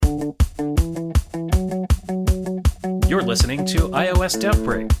listening to iOS Dev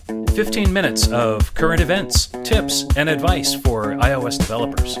Break, 15 minutes of current events, tips, and advice for iOS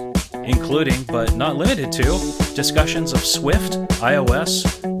developers, including but not limited to discussions of Swift,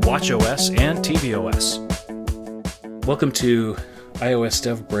 iOS, watchOS, and tvOS. Welcome to iOS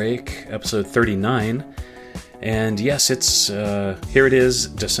Dev Break, episode 39. And yes, it's here it is,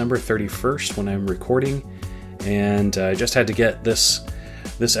 December 31st when I'm recording, and I just had to get this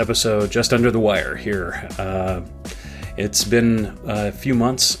episode just under the wire here. It's been a few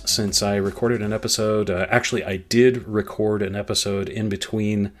months since I recorded an episode. Actually, I did record an episode in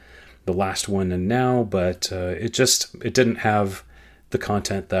between the last one and now, but it didn't have the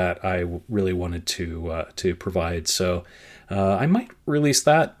content that I really wanted to provide. So I might release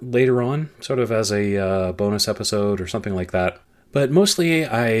that later on, sort of as a bonus episode or something like that. But mostly,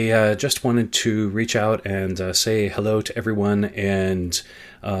 I just wanted to reach out and say hello to everyone and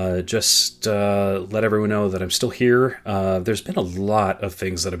just let everyone know that I'm still here. There's been a lot of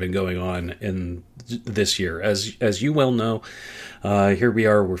things that have been going on in this year. As you well know, here we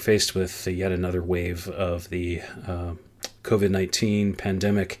are, we're faced with yet another wave of the COVID-19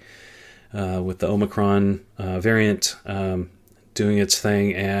 pandemic with the Omicron variant doing its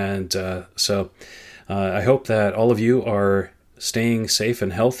thing. And so I hope that all of you are staying safe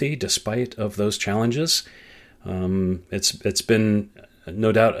and healthy despite of those challenges. It's been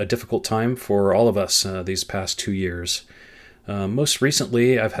no doubt a difficult time for all of us these past 2 years. Most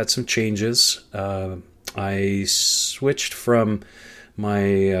recently, I've had some changes. I switched from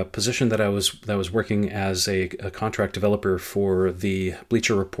my position that I was working as a contract developer for the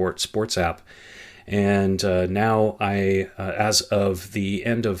Bleacher Report sports app, and now I, as of the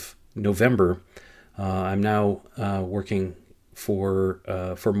end of November, I'm now working for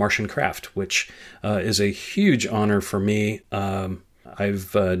Martian Craft, which is a huge honor for me.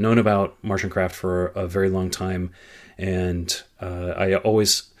 I've known about Martian Craft for a very long time, and I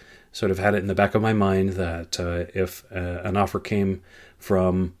always sort of had it in the back of my mind that if an offer came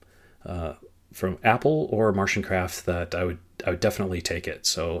from Apple or Martian Craft, that I would definitely take it.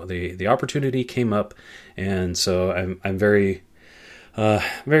 So the opportunity came up, and so I'm very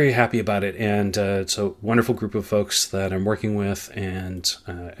happy about it, and it's a wonderful group of folks that I'm working with, and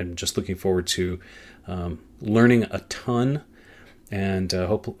I'm just looking forward to learning a ton, and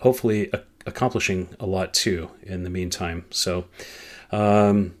hopefully accomplishing a lot too in the meantime. So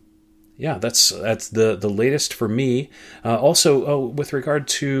yeah, that's the latest for me. Also, with regard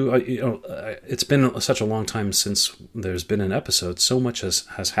to it's been such a long time since there's been an episode. So much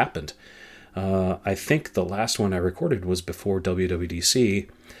has happened. I think the last one I recorded was before WWDC,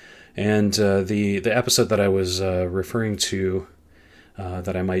 and the episode that I was referring to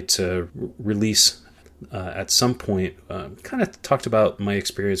that I might release at some point kind of talked about my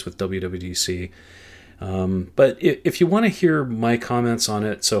experience with WWDC. But if you want to hear my comments on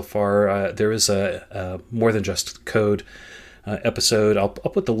it so far, there is a More Than Just Code episode. I'll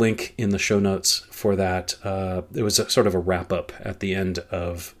put the link in the show notes for that. It was sort of a wrap up at the end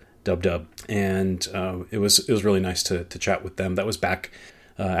of Dub, and it was really nice to chat with them. That was back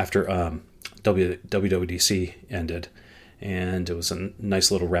after WWDC ended, and it was a nice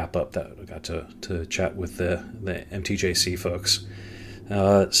little wrap up that I got to chat with the MTJC folks.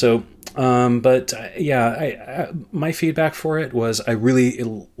 But my feedback for it was I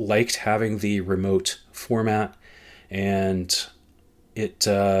really liked having the remote format, and it.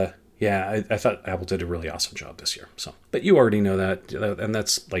 I thought Apple did a really awesome job this year. So, but you already know that, and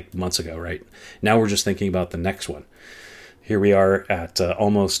that's like months ago, right? Now we're just thinking about the next one. Here we are at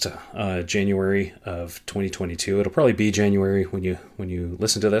almost January of 2022. It'll probably be January when you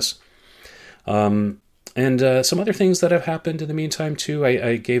listen to this. And some other things that have happened in the meantime too.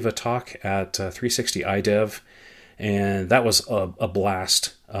 I gave a talk at 360 iDev, and that was a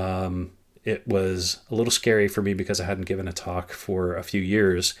blast. It was a little scary for me because I hadn't given a talk for a few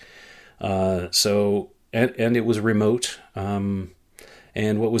years. So it was remote.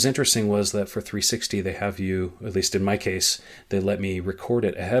 And what was interesting was that for 360, they have you, at least in my case, they let me record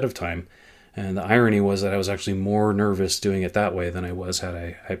it ahead of time. And the irony was that I was actually more nervous doing it that way than I was had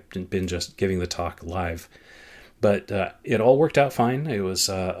I been just giving the talk live. But it all worked out fine. It was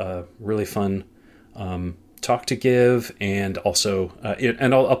a really fun talk to give, and also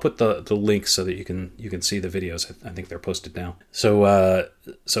and I'll put the link so that you can see the videos. I think they're posted now. So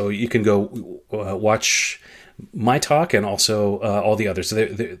you can go watch my talk and also all the others.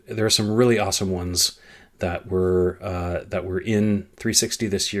 There are some really awesome ones that were in 360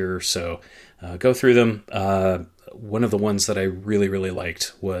 this year. So go through them. One of the ones that I really, really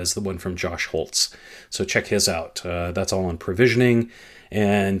liked was the one from Josh Holtz. So check his out. That's all on provisioning,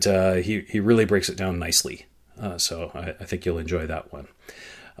 and he really breaks it down nicely. So I think you'll enjoy that one.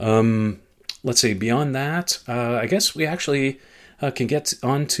 Let's see, beyond that, I guess we actually can get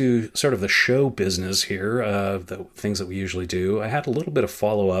on to sort of the show business here, the things that we usually do. I had a little bit of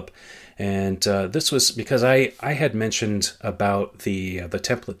follow-up, and this was because I had mentioned about the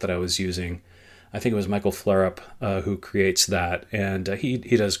template that I was using. I think it was Michael Flarup who creates that, and he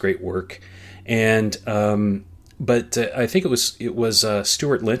does great work. And but I think it was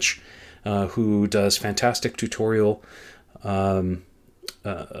Stuart Lynch who does fantastic tutorial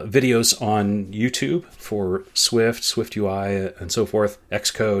videos on YouTube for Swift, SwiftUI, and so forth,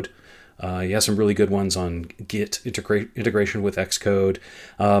 Xcode. He has some really good ones on Git integration with Xcode.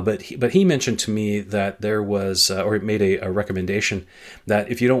 But he mentioned to me that there was, or made a recommendation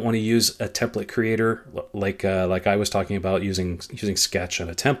that if you don't want to use a template creator like I was talking about using Sketch and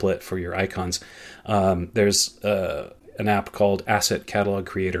a template for your icons, there's an app called Asset Catalog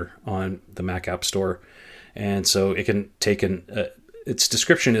Creator on the Mac App Store, and so it can take its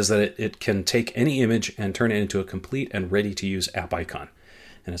description is that it can take any image and turn it into a complete and ready-to-use app icon.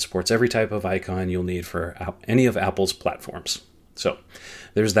 And it supports every type of icon you'll need for any of Apple's platforms. So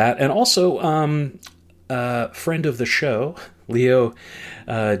there's that. And also, friend of the show, Leo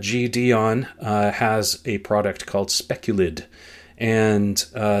G. Dion, has a product called Speculid. And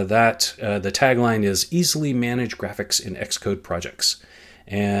the tagline is easily manage graphics in Xcode projects.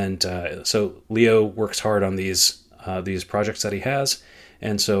 And so Leo works hard on these projects that he has,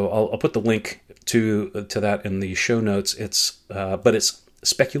 and so I'll put the link to that in the show notes. But it's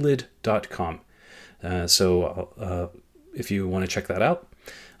speculid.com. So if you want to check that out,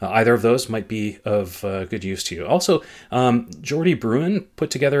 either of those might be of good use to you. Also, Jordy Bruin put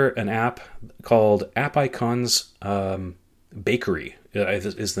together an app called App Icons Bakery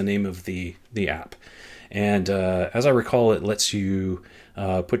is the name of the app. And as I recall, it lets you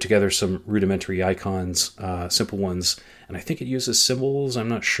put together some rudimentary icons, simple ones, and I think it uses symbols. I'm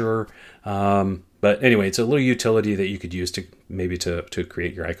not sure, but anyway, it's a little utility that you could use to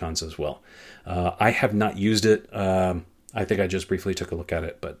create your icons as well. I have not used it. I think I just briefly took a look at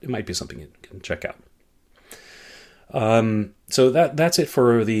it, but it might be something you can check out. So that's it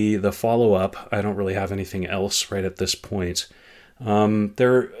for the follow up. I don't really have anything else right at this point.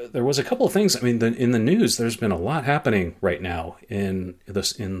 There was a couple of things. I mean, in the news, there's been a lot happening right now in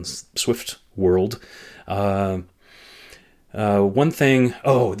Swift world. One thing.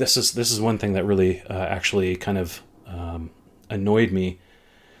 Oh, this is one thing that really actually kind of annoyed me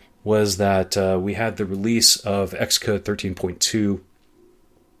was that we had the release of Xcode 13.2,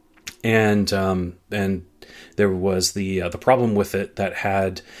 and there was the problem with it that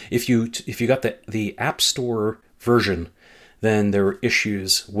had if you got the App Store version, then there were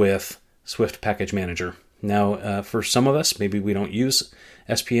issues with Swift Package Manager. Now, for some of us, maybe we don't use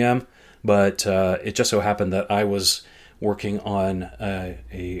SPM, but it just so happened that I was working on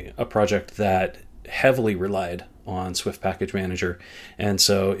a project that heavily relied on Swift Package Manager, and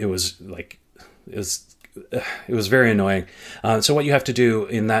so it was very annoying. So what you have to do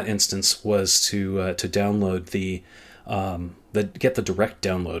in that instance was to download get the direct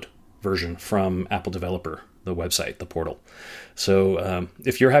download version from Apple Developer, the website, the portal. So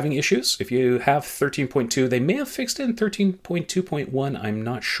if you're having issues, if you have 13.2, they may have fixed it in 13.2.1. I'm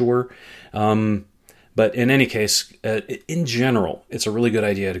not sure. But in any case, in general, it's a really good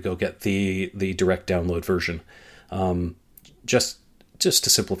idea to go get the direct download version. Just to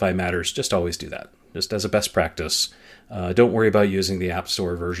simplify matters, just always do that. Just as a best practice. Don't worry about using the App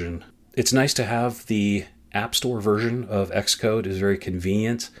Store version. It's nice to have the App Store version of Xcode. It's very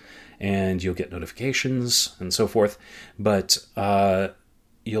convenient, and you'll get notifications and so forth. But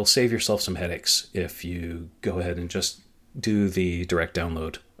you'll save yourself some headaches if you go ahead and just do the direct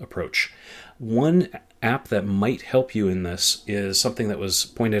download approach. One app that might help you in this is something that was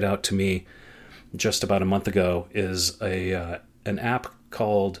pointed out to me just about a month ago, is an app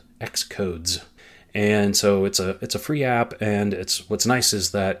called Xcodes. And so it's a free app, and what's nice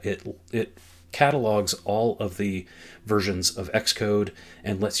is that it catalogs all of the versions of Xcode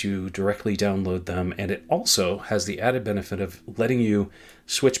and lets you directly download them, and it also has the added benefit of letting you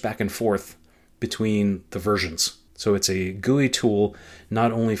switch back and forth between the versions. So it's a GUI tool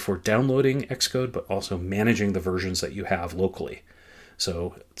not only for downloading Xcode, but also managing the versions that you have locally.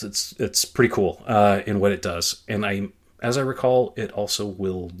 So it's pretty cool in what it does. And as I recall, it also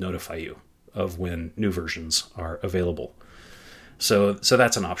will notify you of when new versions are available. So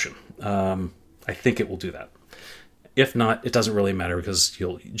that's an option. I think it will do that. If not, it doesn't really matter, because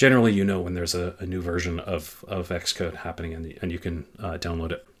you'll generally when there's a new version of Xcode happening, and you can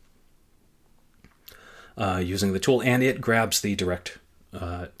download it using the tool, and it grabs the direct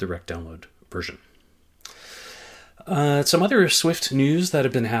download version. Some other Swift news that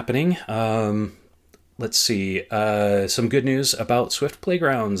have been happening. Let's see. Some good news about Swift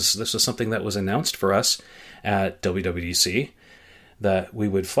Playgrounds. This was something that was announced for us at WWDC, that we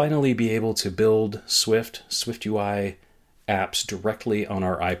would finally be able to build Swift UI apps directly on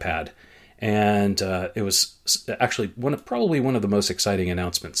our iPad. And it was actually probably one of the most exciting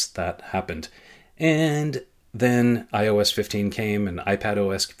announcements that happened. And then iOS 15 came and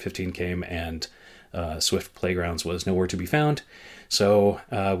iPadOS 15 came, and Swift Playgrounds was nowhere to be found. So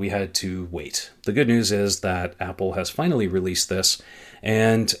we had to wait. The good news is that Apple has finally released this,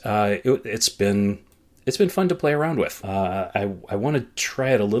 and it's been fun to play around with. I want to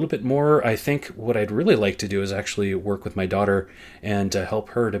try it a little bit more. I think what I'd really like to do is actually work with my daughter and help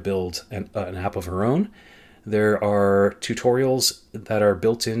her to build an app of her own. There are tutorials that are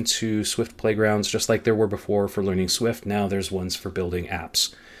built into Swift Playgrounds, just like there were before for learning Swift. Now there's ones for building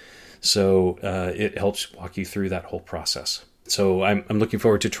apps. So it helps walk you through that whole process. So I'm looking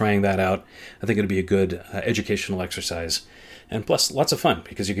forward to trying that out. I think it'll be a good educational exercise. And plus, lots of fun,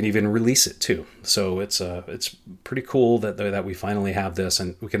 because you can even release it too. So it's pretty cool that we finally have this,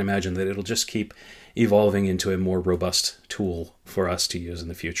 and we can imagine that it'll just keep evolving into a more robust tool for us to use in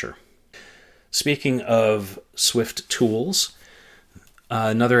the future. Speaking of Swift tools,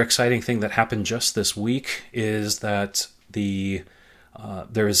 another exciting thing that happened just this week is that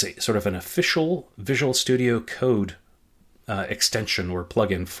there is a sort of an official Visual Studio Code extension or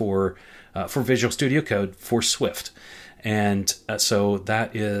plugin for Visual Studio Code for Swift. And so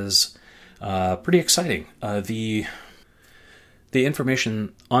that is pretty exciting. The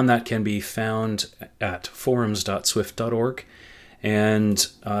information on that can be found at forums.swift.org, and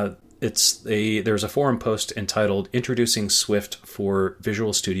there's a forum post entitled "Introducing Swift for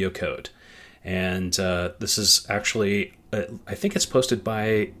Visual Studio Code," and this is actually I think it's posted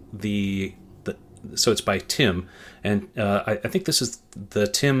by so it's by Tim, and I think this is the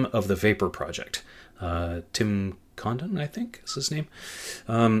Tim of the Vapor Project, Tim Condon, I think is his name.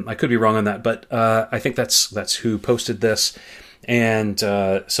 I could be wrong on that, but I think that's who posted this. And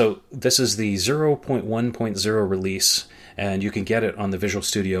so this is the 0.1.0 release, and you can get it on the Visual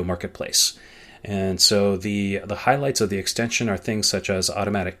Studio Marketplace. And so the highlights of the extension are things such as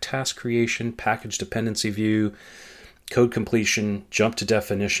automatic task creation, package dependency view, code completion, jump to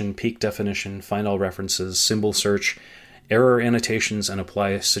definition, peak definition, find all references, symbol search, error annotations, and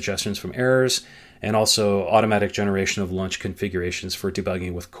apply suggestions from errors, and also automatic generation of launch configurations for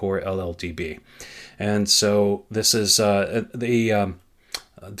debugging with Core LLDB. And so this is the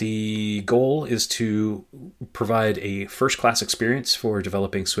goal is to provide a first-class experience for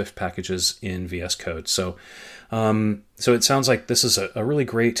developing Swift packages in VS Code. So it sounds like this is a really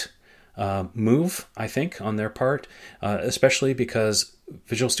great move, I think, on their part, especially because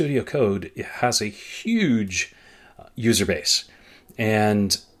Visual Studio Code has a huge user base,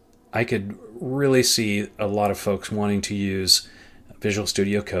 and I could really see a lot of folks wanting to use Visual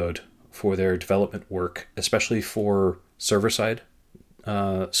Studio Code for their development work, especially for server-side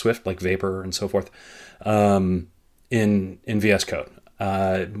Swift, like Vapor and so forth, in VS Code,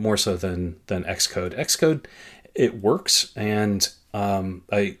 more so than Xcode. Xcode, it works, and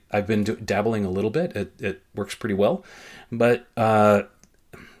I've been dabbling a little bit. It works pretty well, but I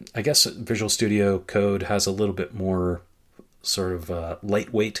guess Visual Studio Code has a little bit more sort of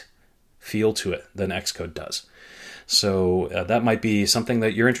lightweight feel to it than Xcode does. So that might be something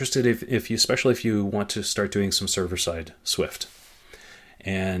that you're interested in, especially if you want to start doing some server-side Swift,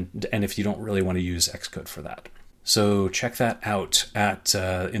 and if you don't really want to use Xcode for that. So check that out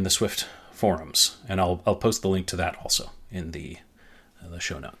in the Swift forums, and I'll post the link to that also in the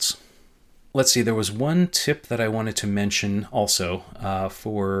show notes. Let's see, there was one tip that I wanted to mention also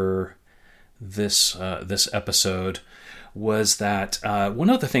for this episode, was that one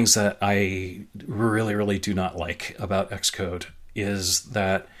of the things that I really, really do not like about Xcode is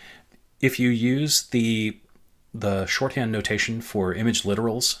that if you use the shorthand notation for image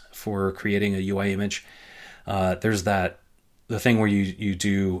literals for creating a UI image, there's the thing where you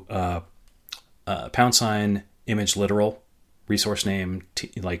do # image literal, resource name,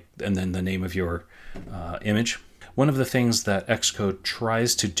 and then the name of your image. One of the things that Xcode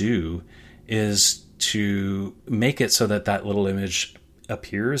tries to do is to make it so that little image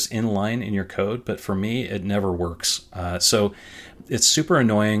appears in line in your code, but for me, it never works. So it's super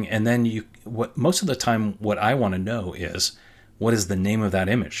annoying. And then most of the time, what I want to know is, what is the name of that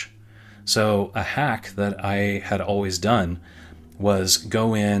image? So a hack that I had always done was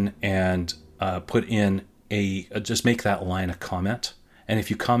go in and put in just make that line a comment. And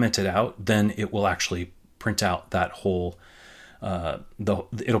if you comment it out, then it will actually print out that whole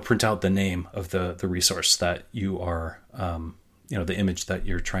it'll print out the name of the resource that you are, the image that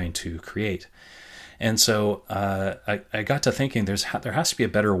you're trying to create. And so I got to thinking there has to be a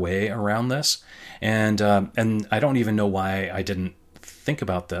better way around this, and I don't even know why I didn't think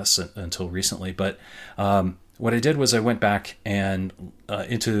about this until recently. But what I did was I went back and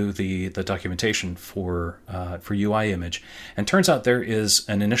into the documentation for UI image, and turns out there is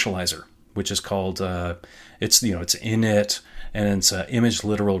an initializer which is called it's init, and it's image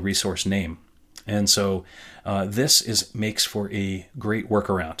literal resource name. And so this makes for a great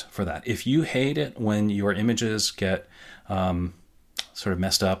workaround for that. If you hate it when your images get sort of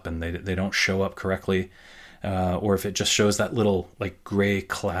messed up and they don't show up correctly, or if it just shows that little like gray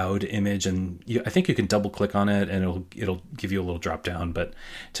cloud image, and I think you can double click on it and it'll give you a little drop down. But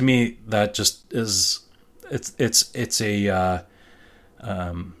to me, that just is it's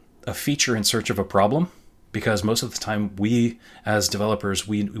a feature in search of a problem. Because most of the time we, as developers,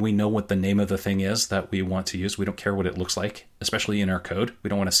 we know what the name of the thing is that we want to use. We don't care what it looks like, especially in our code. We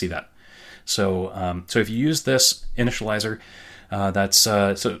don't want to see that. So if you use this initializer,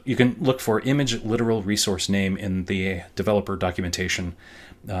 so you can look for image literal resource name in the developer documentation,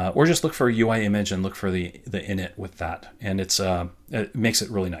 or just look for UI image and look for the init with that. And it makes it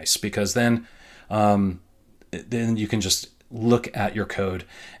really nice, because then you can just look at your code,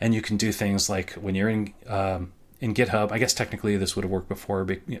 and you can do things like when you're in GitHub. I guess technically this would have worked before,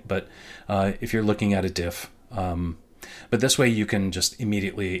 but if you're looking at a diff, but this way you can just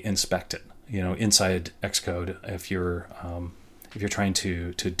immediately inspect it, inside Xcode if you're trying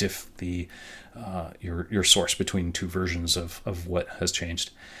to diff your source between two versions of what has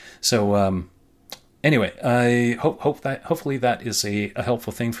changed. So anyway, I hopefully that is a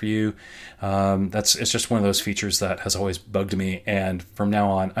helpful thing for you. It's just one of those features that has always bugged me, and from now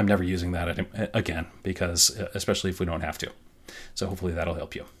on, I'm never using that again, because especially if we don't have to. So hopefully that'll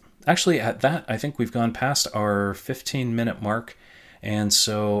help you. Actually, at that, I think we've gone past our 15-minute mark, and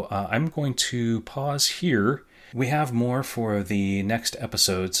so I'm going to pause here. We have more for the next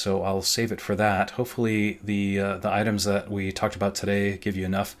episode, so I'll save it for that. Hopefully the items that we talked about today give you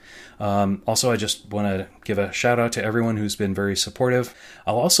enough. Also, I just want to give a shout out to everyone who's been very supportive.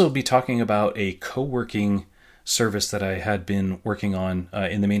 I'll also be talking about a co-working service that I had been working on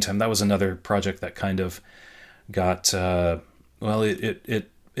in the meantime. That was another project that kind of got, it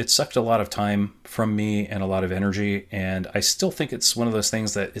sucked a lot of time from me and a lot of energy, and I still think it's one of those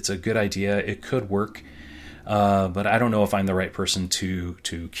things that it's a good idea. It could work. But I don't know if I'm the right person to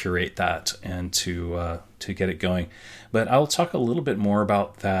curate that and to get it going. But I'll talk a little bit more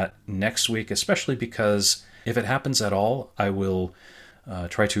about that next week, especially because if it happens at all, I will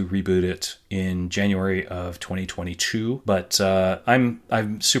try to reboot it in January of 2022. But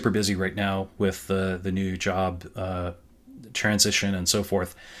I'm super busy right now with the new job transition and so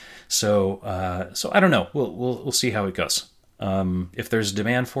forth. So I don't know. We'll see how it goes. If there's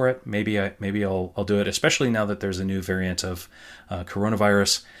demand for it, maybe I'll do it, especially now that there's a new variant of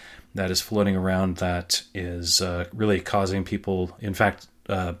coronavirus that is floating around that is really causing people, in fact,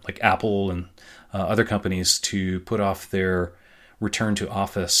 like Apple and other companies, to put off their return to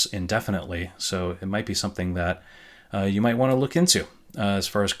office indefinitely. So it might be something that you might want to look into as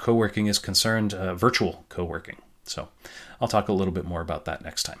far as co-working is concerned, virtual co-working. So I'll talk a little bit more about that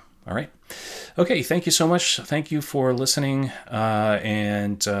next time. All right. Okay. Thank you so much. Thank you for listening.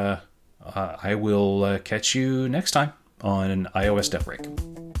 And I will catch you next time on an iOS Dev Break.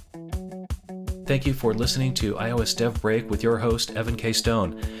 Thank you for listening to iOS Dev Break with your host, Evan K.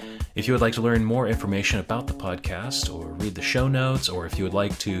 Stone. If you would like to learn more information about the podcast, or read the show notes, or if you would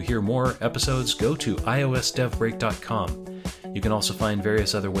like to hear more episodes, go to iosdevbreak.com. You can also find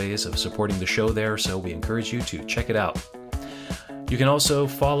various other ways of supporting the show there, so we encourage you to check it out. You can also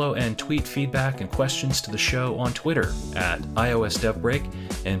follow and tweet feedback and questions to the show on Twitter at iOSDevBreak,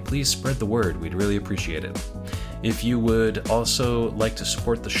 and please spread the word. We'd really appreciate it. If you would also like to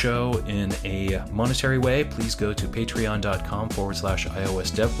support the show in a monetary way, please go to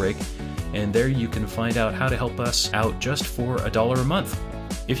patreon.com/iOSDevBreak, and there you can find out how to help us out just for $1 a month.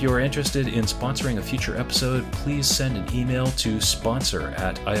 If you are interested in sponsoring a future episode, please send an email to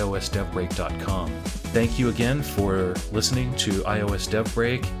sponsor@iosdevbreak.com. Thank you again for listening to iOS Dev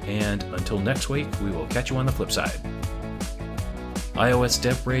Break, and until next week, we will catch you on the flip side. iOS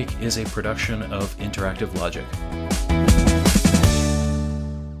Dev Break is a production of Interactive Logic.